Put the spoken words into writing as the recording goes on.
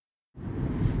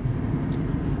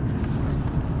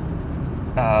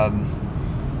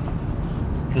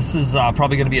This is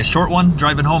probably going to be a short one.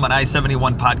 Driving home on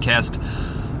I-71 podcast,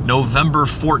 November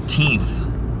 14th,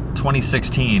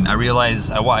 2016. I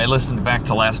realized I listened back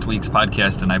to last week's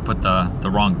podcast and I put the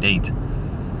wrong date.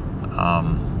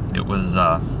 It was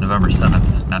November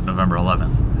 7th, not November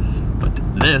 11th. But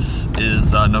this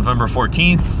is November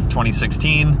 14th,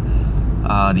 2016,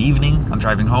 the evening. I'm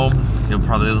driving home. You'll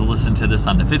probably listen to this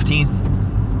on the 15th.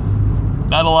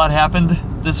 Not a lot happened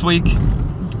this week.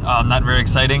 Not very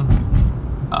exciting.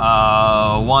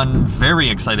 One very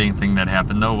exciting thing that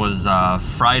happened, though, was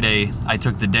Friday. I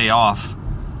took the day off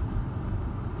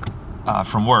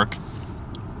from work,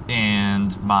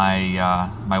 and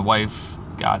my wife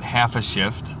got half a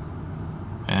shift,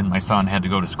 and my son had to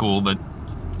go to school. But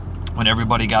when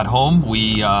everybody got home,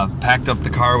 we packed up the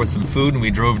car with some food, and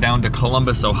we drove down to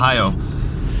Columbus, Ohio,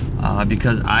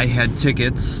 because I had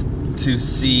tickets to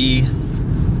see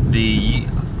the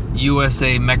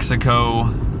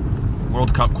USAvMexico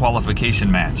World Cup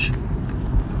qualification match.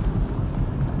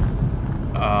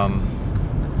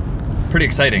 Pretty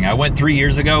exciting. I went 3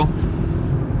 years ago.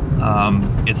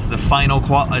 It's the final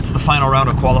round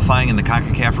of qualifying in the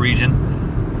CONCACAF region.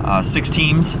 6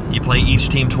 teams. You play each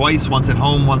team twice, once at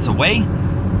home, once away.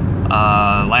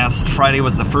 Last Friday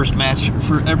was the first match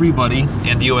for everybody,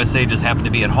 and the USA just happened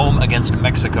to be at home against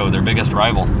Mexico, their biggest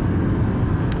rival.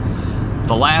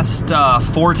 The last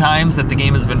 4 times that the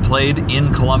game has been played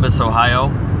in Columbus,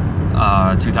 Ohio,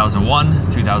 2001,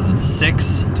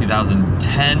 2006,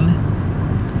 2010,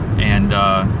 and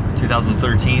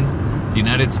 2013, the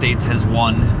United States has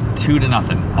won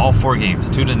 2-0. All 4 games,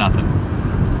 2-0.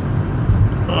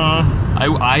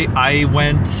 I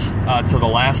went to the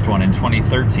last one in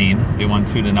 2013. They won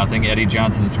 2-0. Eddie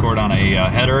Johnson scored on a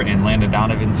header, and Landon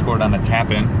Donovan scored on a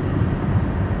tap-in.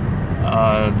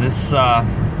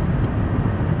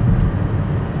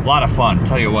 A lot of fun.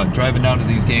 Tell you what, driving down to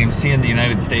these games, seeing the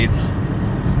United States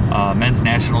men's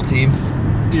national team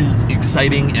is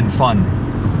exciting and fun.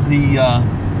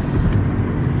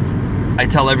 I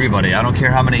tell everybody, I don't care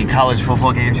how many college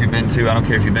football games you've been to, I don't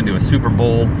care if you've been to a Super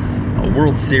Bowl, a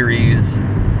World Series,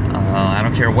 I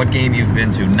don't care what game you've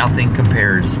been to, nothing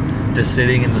compares to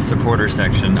sitting in the supporter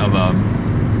section of a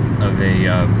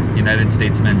United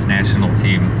States men's national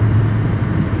team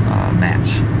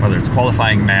match, whether it's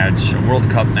qualifying match, a World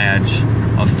Cup match,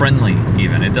 a friendly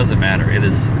even, it doesn't matter. It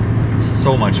is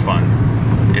so much fun.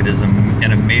 It is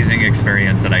an amazing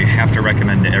experience that I have to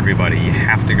recommend to everybody. You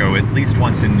have to go at least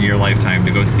once in your lifetime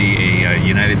to go see a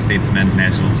United States men's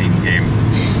national team game.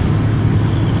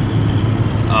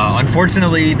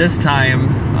 Unfortunately, this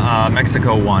time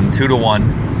Mexico won 2-1.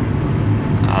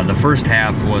 The first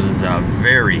half was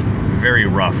very, very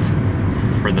rough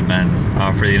for the men,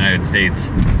 for the United States.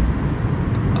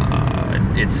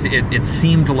 It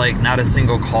seemed like not a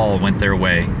single call went their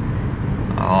way.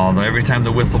 Although every time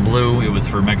the whistle blew, it was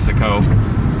for Mexico.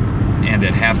 And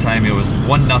at halftime, it was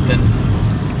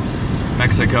 1-0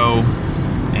 Mexico,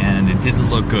 and it didn't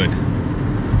look good.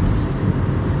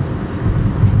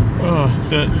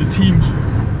 The team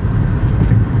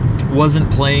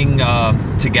wasn't playing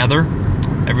together.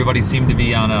 Everybody seemed to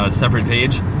be on a separate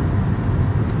page.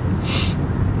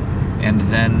 And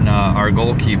then our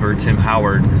goalkeeper, Tim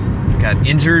Howard, got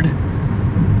injured,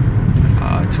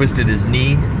 twisted his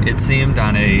knee, it seemed,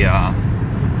 on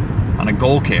a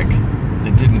goal kick.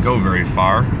 It didn't go very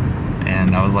far,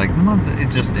 and I was like,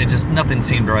 it just nothing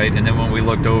seemed right. And then when we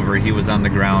looked over, he was on the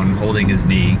ground holding his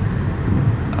knee.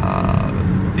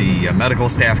 The medical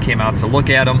staff came out to look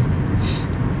at him.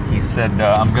 He said,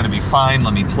 I'm going to be fine,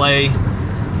 let me play.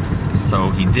 So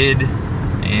he did.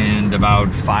 And about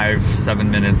 5-7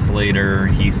 minutes later,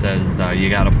 he says, you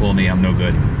gotta pull me, I'm no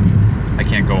good. I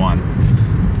can't go on.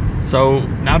 So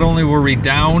not only were we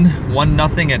down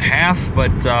 1-0 at half,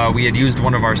 but we had used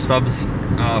one of our subs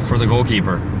for the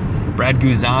goalkeeper. Brad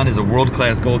Guzan is a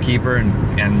world-class goalkeeper,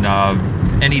 and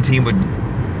any team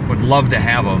would love to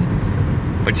have him.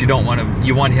 But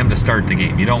you want him to start the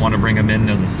game. You don't want to bring him in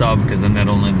as a sub, because then that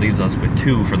only leaves us with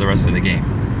 2 for the rest of the game.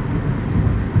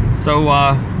 So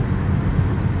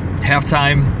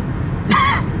halftime,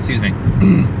 excuse me,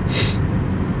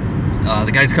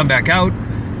 the guys come back out.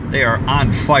 They are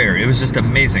on fire. It was just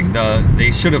amazing.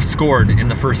 They should have scored in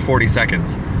the first 40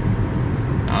 seconds.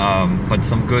 But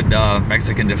some good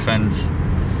Mexican defense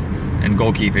and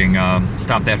goalkeeping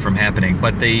stopped that from happening.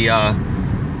 But the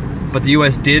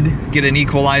U.S. did get an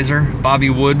equalizer. Bobby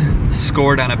Wood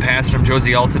scored on a pass from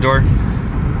Josie Altidore.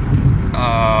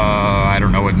 I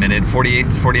don't know what minute, 48th,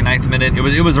 49th minute.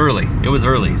 It was early. It was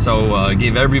early. So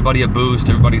gave everybody a boost.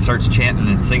 Everybody starts chanting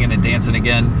and singing and dancing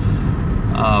again.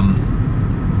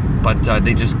 but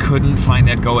they just couldn't find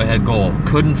that go-ahead goal.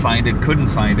 Couldn't find it.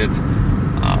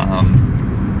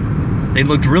 They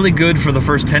looked really good for the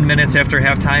first 10 minutes after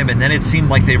halftime, and then it seemed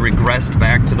like they regressed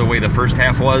back to the way the first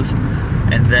half was.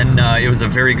 And then it was a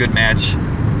very good match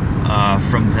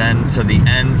from then to the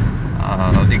end.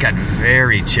 It got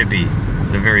very chippy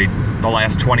the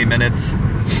last 20 minutes.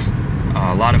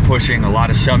 A lot of pushing, a lot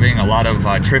of shoving, a lot of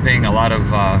tripping, a lot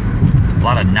of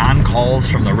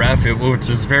non-calls from the ref, which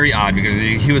is very odd because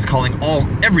he was calling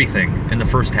everything in the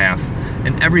first half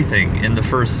and everything in the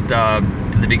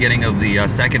beginning of the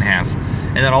second half,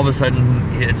 and then all of a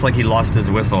sudden it's like he lost his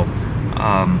whistle.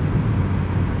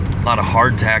 A lot of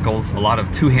hard tackles, a lot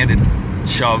of two-handed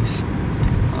shoves,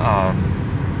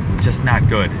 just not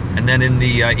good. And then in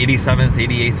the 87th,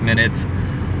 88th minute,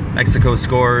 Mexico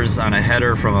scores on a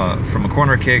header from a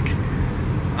corner kick.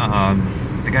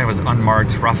 The guy was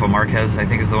unmarked. Rafa Marquez, I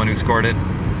think, is the one who scored it.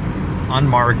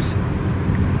 Unmarked.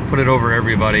 Put it over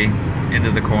everybody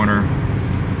into the corner.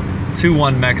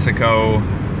 2-1 Mexico.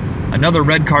 Another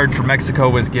red card for Mexico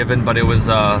was given, but it was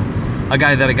a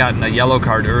guy that had gotten a yellow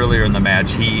card earlier in the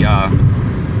match. It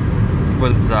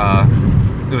was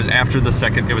after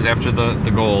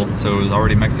the goal, so it was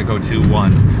already Mexico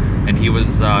 2-1. And he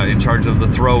was in charge of the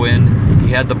throw-in. He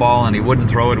had the ball and he wouldn't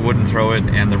throw it,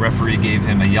 and the referee gave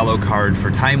him a yellow card for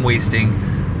time wasting.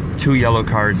 2 yellow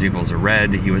cards equals a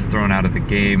red. He was thrown out of the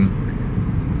game.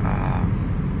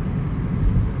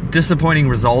 Disappointing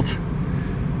result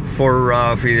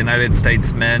for the United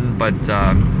States men, but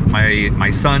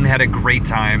my son had a great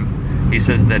time. He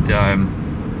says that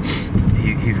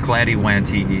he's glad he went.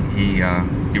 He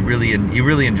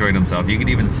really enjoyed himself. You could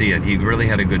even see it. He really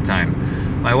had a good time.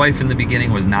 My wife in the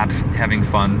beginning was not having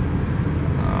fun.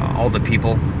 All the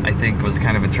people, I think, was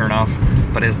kind of a turnoff.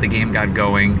 But as the game got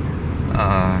going,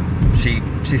 she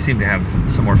seemed to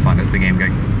have some more fun as the game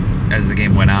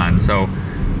went on. So,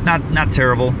 not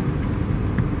terrible.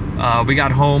 We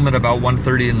got home at about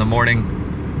 1:30 in the morning.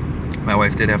 My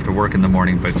wife did have to work in the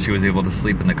morning, but she was able to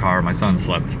sleep in the car. My son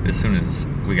slept as soon as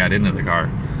we got into the car.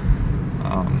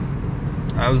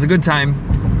 It was a good time.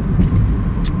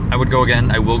 I would go again.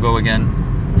 I will go again.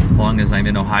 As long as I'm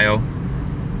in Ohio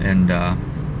and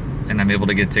I'm able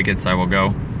to get tickets, I will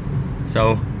go.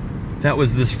 So that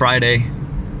was this Friday.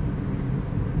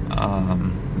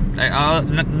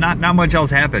 Not much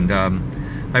else happened.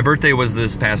 My birthday was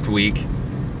this past week,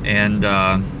 and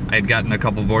I had gotten a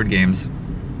couple board games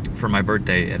for my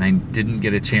birthday, and I didn't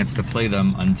get a chance to play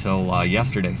them until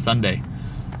yesterday, Sunday.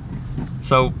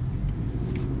 So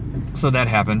that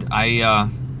happened. I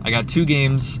got 2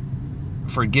 games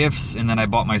for gifts, and then I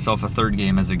bought myself a 3rd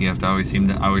game as a gift. I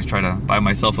always try to buy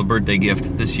myself a birthday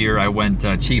gift. This year I went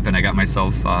cheap, and I got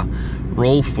myself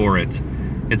Roll For It.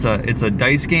 It's a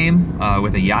dice game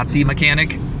with a Yahtzee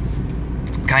mechanic,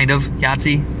 kind of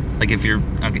Yahtzee. Like if you're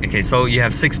okay, so you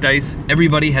have 6 dice.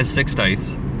 Everybody has 6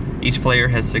 dice. Each player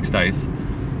has 6 dice,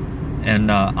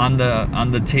 and on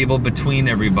the table between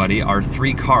everybody are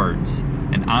 3 cards,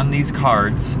 and on these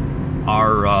cards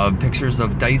are pictures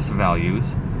of dice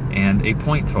values and a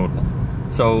point total.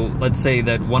 So let's say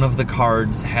that one of the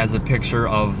cards has a picture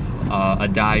of a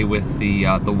die with the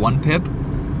 1 pip,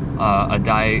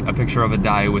 a picture of a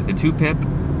die with a 2 pip,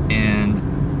 and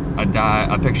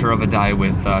a picture of a die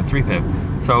with 3 pip.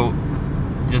 So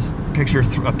just picture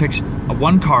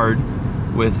one card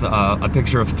with a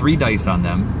picture of 3 dice on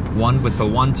them, one with the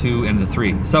 1, 2, and the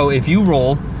 3. So if you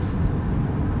roll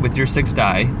with your 6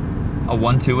 die, a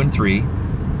 1, 2, and 3,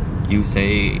 you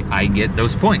say, I get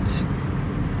those points.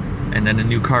 And then a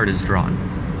new card is drawn.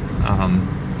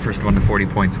 First one to 40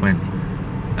 points wins.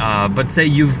 But say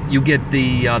you get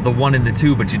the 1 and the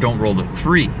 2, but you don't roll the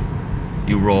 3.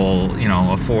 You roll,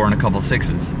 a 4 and a couple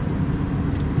 6s.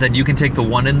 Then you can take the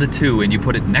 1 and the 2 and you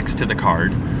put it next to the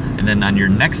card. And then on your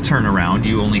next turn around,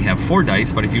 you only have 4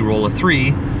 dice, but if you roll a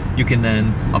 3, you can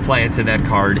then apply it to that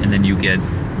card, and then you get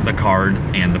the card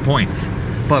and the points.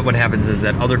 But what happens is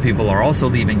that other people are also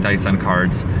leaving dice on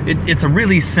cards. It's a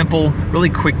really simple, really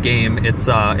quick game. It's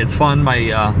fun.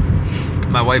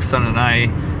 My wife, son, and I,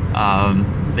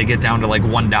 they get down to like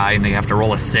 1 die and they have to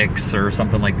roll a 6 or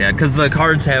something like that. Because the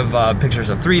cards have pictures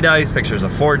of 3 dice, pictures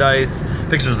of 4 dice,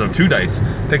 pictures of 2 dice,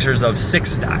 pictures of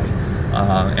 6 die.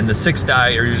 And the 6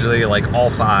 die are usually like all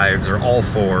 5s or all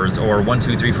 4s or 1,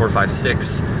 2, 3, 4, 5,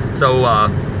 6. So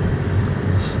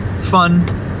it's fun.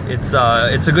 It's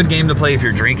a good game to play if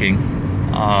you're drinking.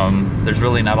 There's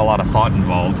really not a lot of thought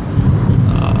involved.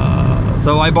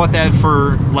 So I bought that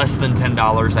for less than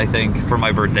 $10, I think, for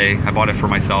my birthday. I bought it for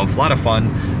myself. A lot of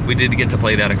fun. We did get to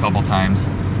play that a couple times.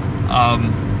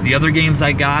 The other games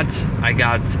I got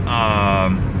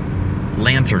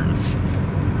lanterns.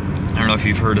 I don't know if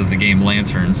you've heard of the game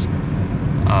Lanterns.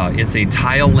 It's a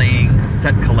tile-laying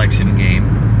set collection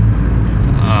game.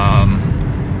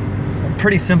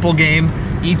 Pretty simple game.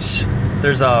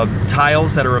 There's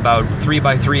tiles that are about 3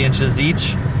 by 3 inches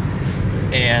each,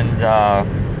 and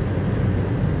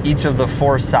each of the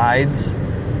 4 sides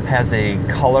has a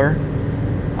color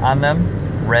on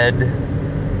them: red,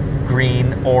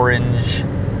 green, orange,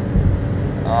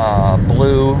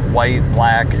 blue, white,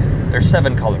 black. There's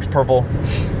 7 colors, purple.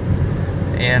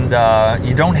 And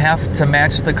you don't have to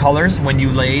match the colors when you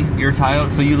lay your tile.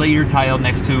 So you lay your tile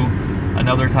next to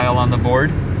another tile on the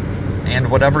board, and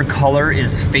whatever color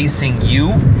is facing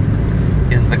you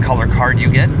is the color card you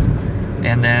get.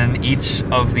 And then each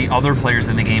of the other players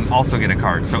in the game also get a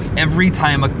card. So every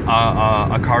time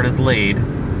a card is laid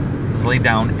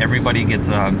down, everybody gets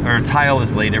a tile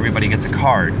is laid, everybody gets a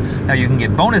card. Now you can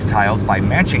get bonus tiles by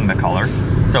matching the color.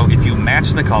 So if you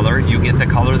match the color, you get the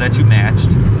color that you matched,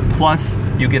 plus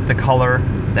you get the color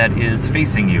that is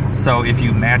facing you. So if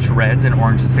you match reds and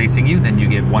orange is facing you, then you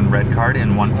get 1 red card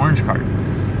and 1 orange card.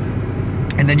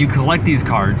 And then you collect these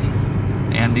cards,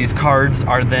 and these cards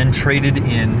are then traded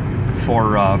in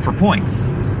for points.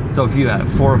 So if you have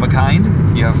 4 of a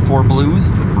kind, you have 4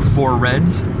 blues or 4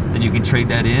 reds, then you can trade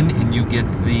that in, and you get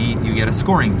a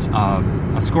scoring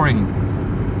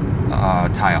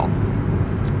tile,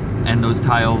 and those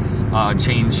tiles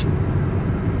change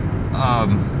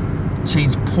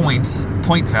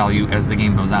point value as the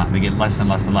game goes on. They get less and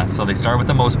less and less. So they start with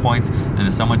the most points, and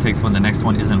if someone takes one, the next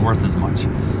one isn't worth as much.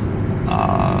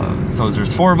 So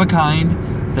there's 4 of a kind.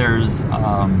 There's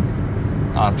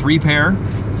 3 pair.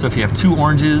 So if you have 2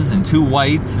 oranges and 2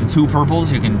 whites and 2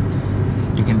 purples, you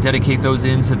can dedicate those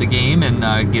into the game and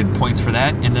get points for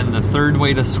that. And then the third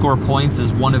way to score points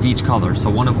is 1 of each color. So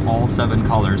 1 of all 7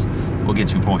 colors will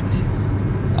get you points.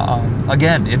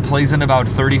 Again, it plays in about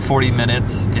 30-40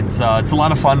 minutes. It's a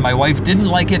lot of fun. My wife didn't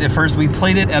like it at first. We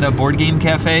played it at a board game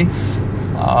cafe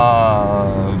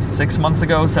 7 months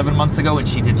ago, and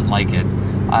she didn't like it.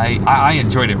 I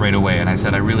enjoyed it right away, and I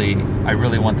said, I really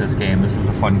want this game. This is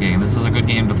a fun game. This is a good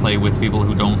game to play with people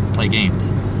who don't play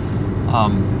games.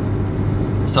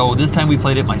 So this time we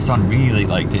played it. My son really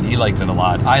liked it. He liked it a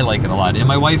lot. I like it a lot. And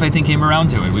my wife, I think, came around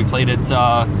to it. We played it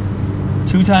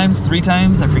 2 times, 3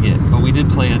 times, I forget. But we did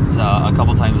play it a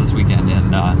couple times this weekend,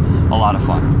 and a lot of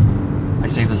fun. I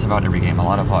say this about every game, a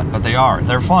lot of fun. But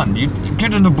they're fun. You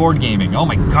get into board gaming. Oh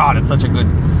my God, it's such a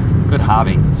good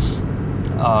hobby.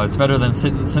 It's better than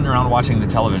sitting around watching the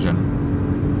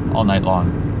television all night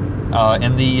long.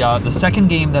 And the second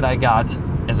game that I got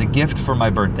as a gift for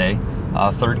my birthday,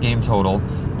 3rd game total,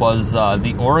 was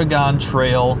the Oregon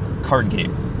Trail card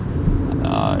game.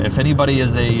 If anybody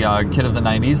is a kid of the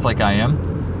 90s, like I am,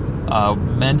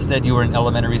 meant that you were in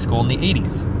elementary school in the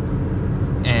 80s.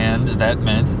 And that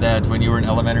meant that when you were in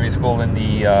elementary school in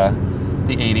the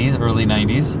 80s, early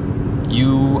 90s,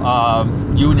 you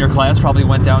and your class probably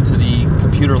went down to the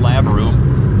computer lab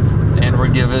room and were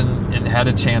given and had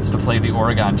a chance to play the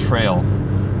Oregon Trail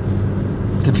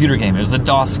computer game. It was a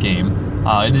DOS game.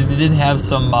 It did have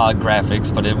some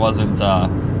graphics, but it wasn't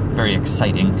very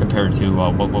exciting compared to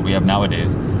what we have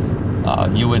nowadays.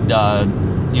 You'd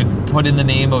put in the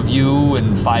name of you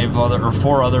and 4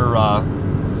 other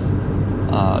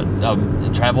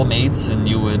travel mates, and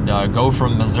you would go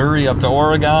from Missouri up to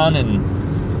Oregon and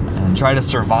try to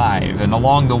survive. And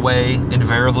along the way,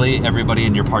 invariably, everybody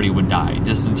in your party would die.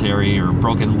 Dysentery or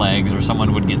broken legs, or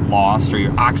someone would get lost, or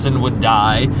your oxen would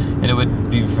die, and it would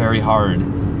be very hard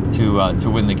to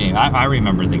win the game. I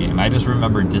remember the game. I just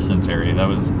remember dysentery.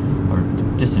 Or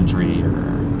dysentery,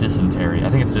 or dysentery. I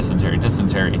think it's dysentery.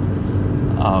 Dysentery.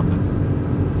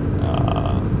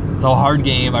 It's a hard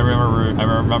game. I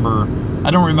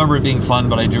don't remember it being fun,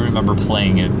 but I do remember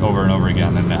playing it over and over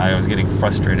again, and I was getting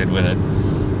frustrated with it.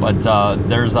 But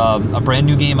there's a brand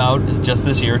new game out just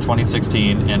this year,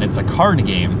 2016, and it's a card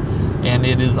game, and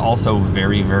it is also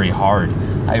very, very hard.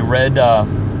 I read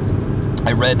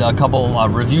a couple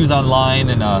reviews online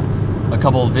and a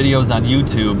couple videos on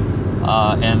YouTube,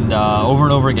 and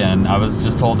over again, I was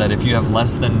just told that if you have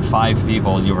less than 5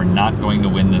 people, you are not going to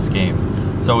win this game.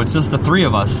 So it's just the 3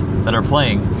 of us that are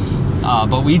playing,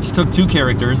 but we each took 2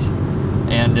 characters,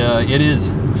 and it is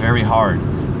very hard.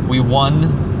 We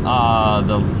won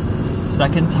the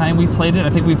second time we played it. I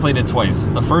think we played it twice.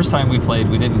 The first time we played,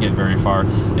 we didn't get very far.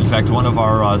 In fact, one of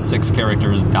our 6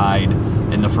 characters died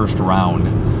in the first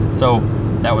round. So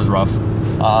that was rough.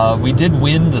 We did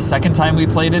win the second time we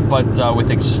played it, but with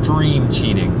extreme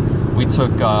cheating. We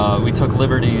took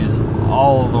liberties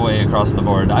all the way across the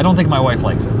board. I don't think my wife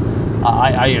likes it.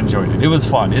 I enjoyed it. It was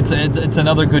fun. It's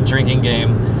another good drinking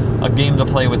game. a game to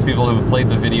play with people who have played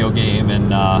the video game,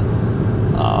 and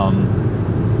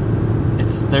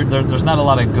there's not a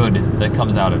lot of good that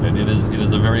comes out of it. It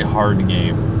is a very hard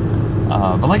game.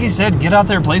 But like I said, get out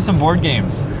there and play some board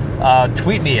games.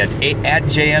 Tweet me at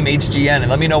JMHGN and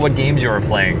let me know what games you are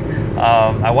playing.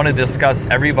 I want to discuss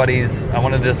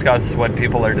what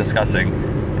people are discussing.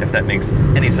 If that makes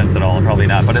any sense at all, and probably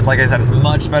not. But like I said, it's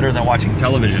much better than watching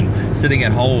television, sitting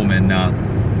at home and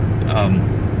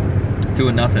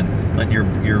doing nothing, letting your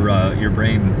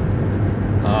brain.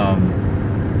 I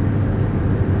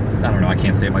don't know. I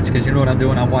can't say much because you know what I'm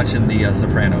doing. I'm watching The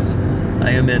Sopranos.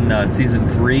 I am in season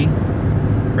 3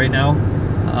 right now.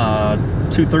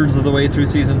 2/3 of the way through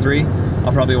season 3.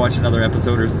 I'll probably watch another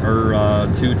episode or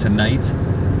 2 tonight.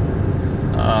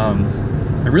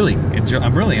 I'm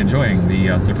really enjoying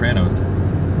The Sopranos.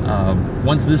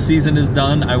 Once this season is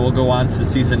done, I will go on to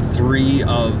season 3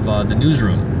 of The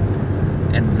Newsroom.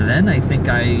 And then I think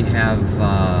I have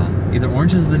either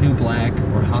Orange is the New Black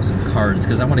or House of Cards,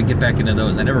 because I want to get back into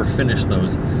those. I never finished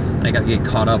those, and I got to get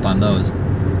caught up on those.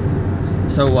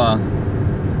 So,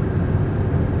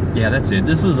 yeah, that's it.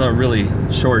 This is a really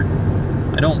short.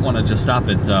 I don't want to just stop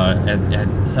it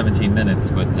at 17 minutes,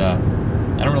 but I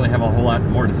don't really have a whole lot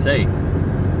more to say.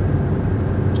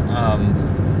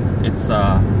 It's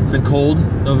been cold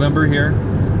November here,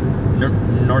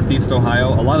 Northeast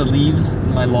Ohio. A lot of leaves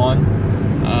in my lawn.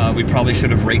 We probably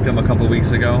should have raked them a couple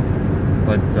weeks ago,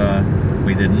 but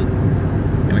we didn't.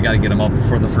 And we got to get them up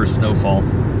before the first snowfall,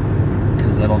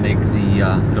 because that'll make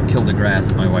it'll kill the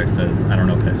grass, my wife says. I don't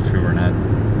know if that's true or not.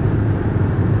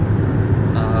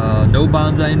 No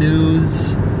bonsai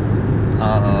news.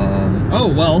 Oh,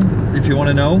 well, if you want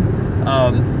to know,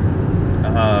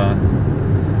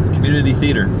 community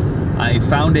theater. I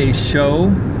found a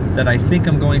show that I think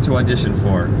I'm going to audition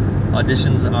for.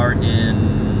 Auditions are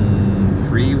in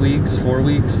 4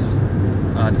 weeks.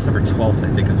 December 12th, I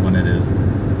think, is when it is.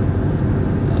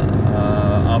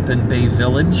 Up in Bay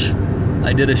Village.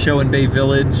 I did a show in Bay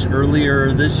Village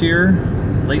earlier this year,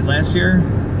 late last year.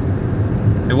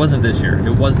 It wasn't this year.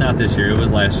 It was not this year. It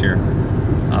was last year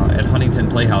at Huntington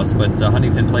Playhouse. But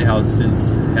Huntington Playhouse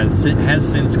has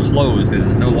since closed. It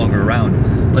is no longer around.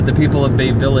 But the people of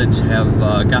Bay Village have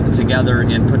gotten together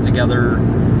and put together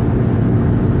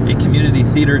a community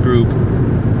theater group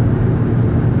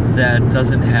that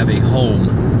doesn't have a home.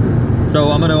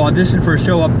 So I'm going to audition for a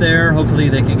show up there. Hopefully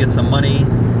they can get some money.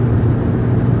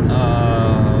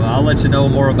 I'll let you know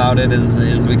more about it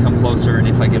as we come closer, and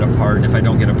if I get a part. And if I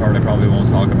don't get a part, I probably won't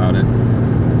talk about it.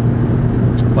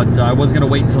 But I was going to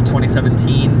wait until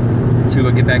 2017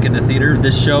 to get back into theater.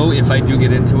 This show, if I do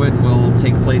get into it, will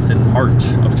take place in March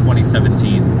of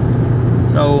 2017.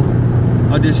 So,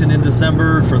 audition in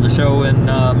December for the show in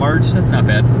March. That's not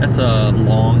bad. That's a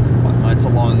long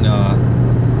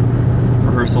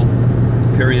rehearsal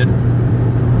period,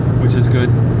 which is good.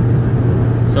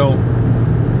 So,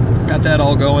 got that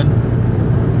all going.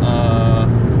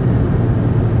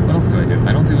 What else do I do?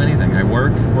 I don't do anything. I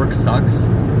work. Work sucks.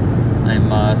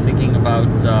 I'm thinking about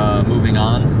moving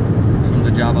on from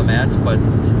the job I'm at, but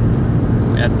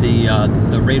at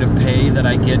the rate of pay that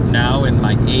I get now in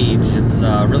my age, it's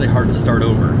really hard to start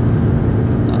over.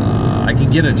 I can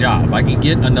get a job. I can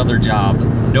get another job,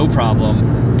 no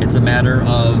problem. It's a matter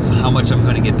of how much I'm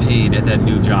going to get paid at that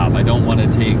new job. I don't want to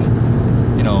take,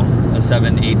 a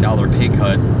 $7-8 pay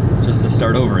cut just to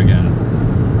start over again.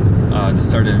 To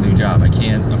start at a new job. I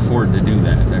can't afford to do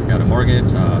that. I've got a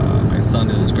mortgage. My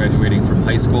son is graduating from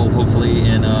high school, hopefully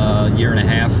in a year and a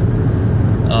half.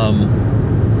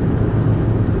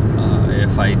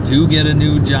 If I do get a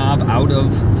new job out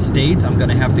of state, I'm going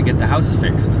to have to get the house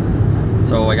fixed.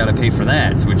 So I got to pay for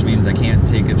that, which means I can't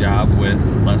take a job with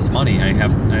less money. I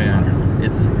don't know.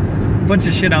 It's a bunch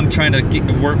of shit I'm trying to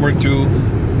work through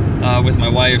with my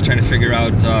wife, trying to figure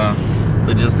out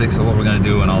logistics of what we're going to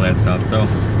do and all that stuff. So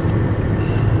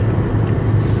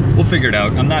we'll figure it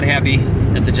out. I'm not happy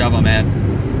at the job I'm at.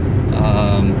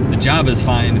 The job is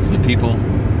fine. It's the people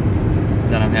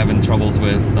that I'm having troubles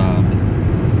with.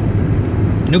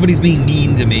 Nobody's being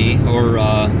mean to me or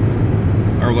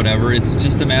whatever. It's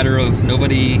just a matter of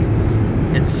nobody.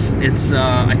 It's.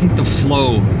 I think the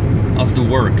flow of the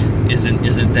work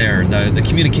isn't there. The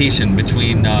communication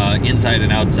between inside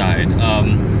and outside,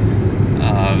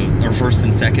 or first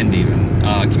and second even.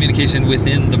 Communication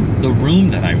within the room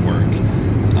that I work.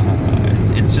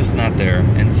 It's just not there.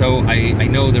 And so I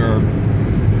know there are,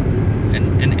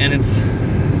 and it's,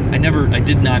 I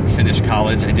did not finish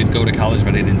college. I did go to college,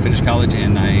 but I didn't finish college,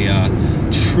 and I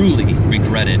truly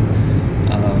regret it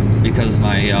because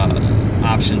my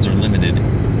options are limited.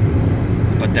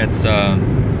 But that's a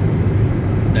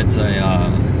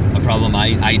problem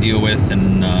I deal with,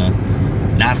 and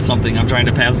not something I'm trying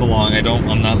to pass along.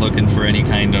 I'm not looking for any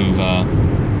kind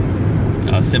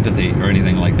of sympathy or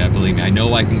anything like that. Believe me, I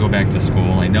know I can go back to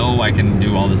school. I know I can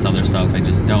do all this other stuff. I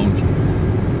just don't,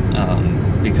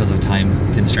 because of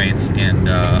time constraints, and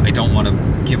I don't want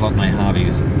to give up my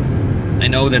hobbies. I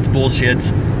know that's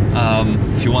bullshit.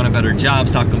 If you want a better job,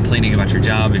 stop complaining about your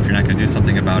job. If you're not going to do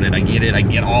something about it, I get it. I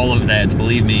get all of that.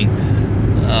 Believe me,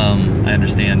 I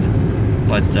understand.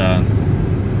 But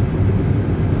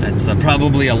it's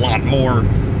probably a lot more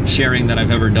sharing than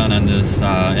I've ever done on this,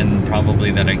 and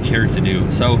probably that I care to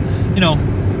do. So,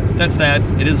 that's that.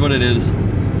 It is what it is.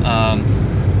 I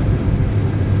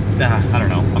don't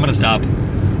know. I'm going to stop.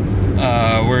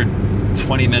 We're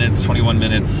 20 minutes, 21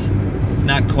 minutes.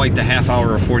 Not quite the half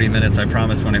hour or 40 minutes I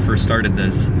promised when I first started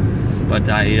this, but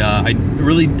I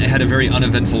really had a very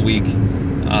uneventful week.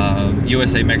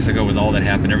 USAvMexico was all that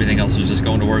happened. Everything else was just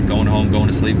going to work, going home, going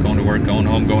to sleep, going to work, going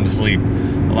home, going to sleep.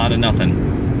 A lot of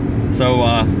nothing. So,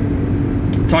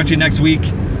 talk to you next week.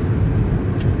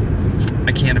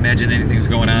 I can't imagine anything's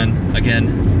going on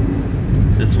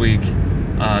again this week.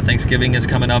 Thanksgiving is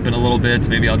coming up in a little bit.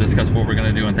 Maybe I'll discuss what we're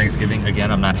going to do on Thanksgiving. Again,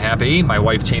 I'm not happy. My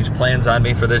wife changed plans on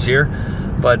me for this year.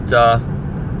 But, I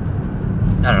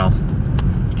don't know.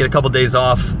 Get a couple days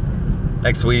off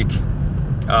next week.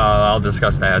 I'll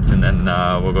discuss that, and then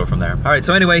we'll go from there. All right,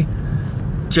 so anyway,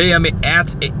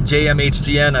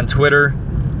 JMHGN on Twitter.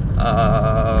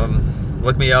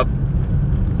 Look me up.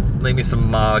 Leave me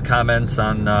some comments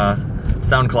on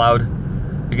SoundCloud.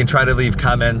 You can try to leave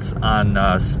comments on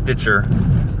Stitcher,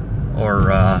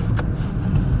 or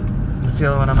what's the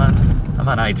other one I'm on? I'm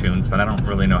on iTunes, but I don't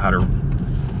really know how to.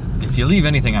 If you leave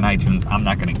anything on iTunes, I'm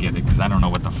not going to get it because I don't know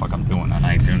what the fuck I'm doing on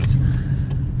iTunes.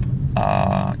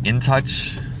 In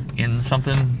Touch, in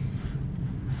something.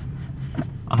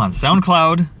 I'm on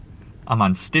SoundCloud. I'm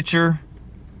on Stitcher.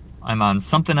 I'm on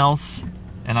something else,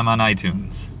 and I'm on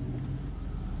iTunes.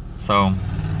 So,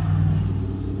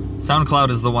 SoundCloud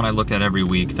is the one I look at every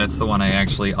week. That's the one I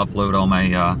actually upload all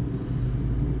my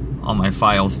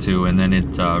files to, and then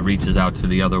it reaches out to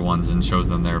the other ones and shows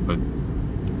them there. But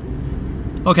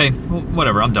okay,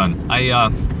 whatever. I'm done.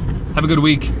 Have a good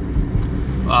week.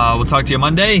 We'll talk to you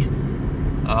Monday.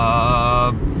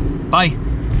 Bye.